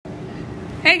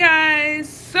Hey guys,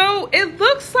 so it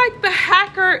looks like the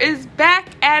hacker is back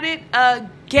at it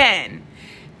again.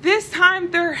 This time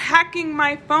they're hacking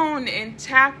my phone and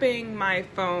tapping my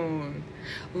phone,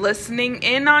 listening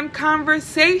in on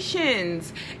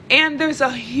conversations, and there's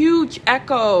a huge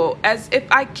echo as if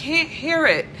I can't hear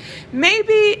it.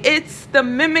 Maybe it's the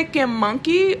mimicking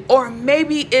monkey, or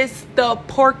maybe it's the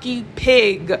porky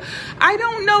pig. I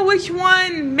don't know which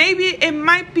one. Maybe it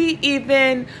might be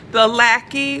even the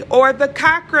lackey or the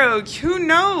cockroach. Who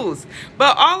knows?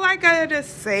 But all I gotta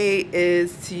say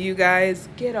is to you guys,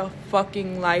 get a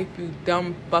fucking life, you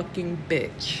dumb fucking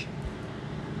bitch.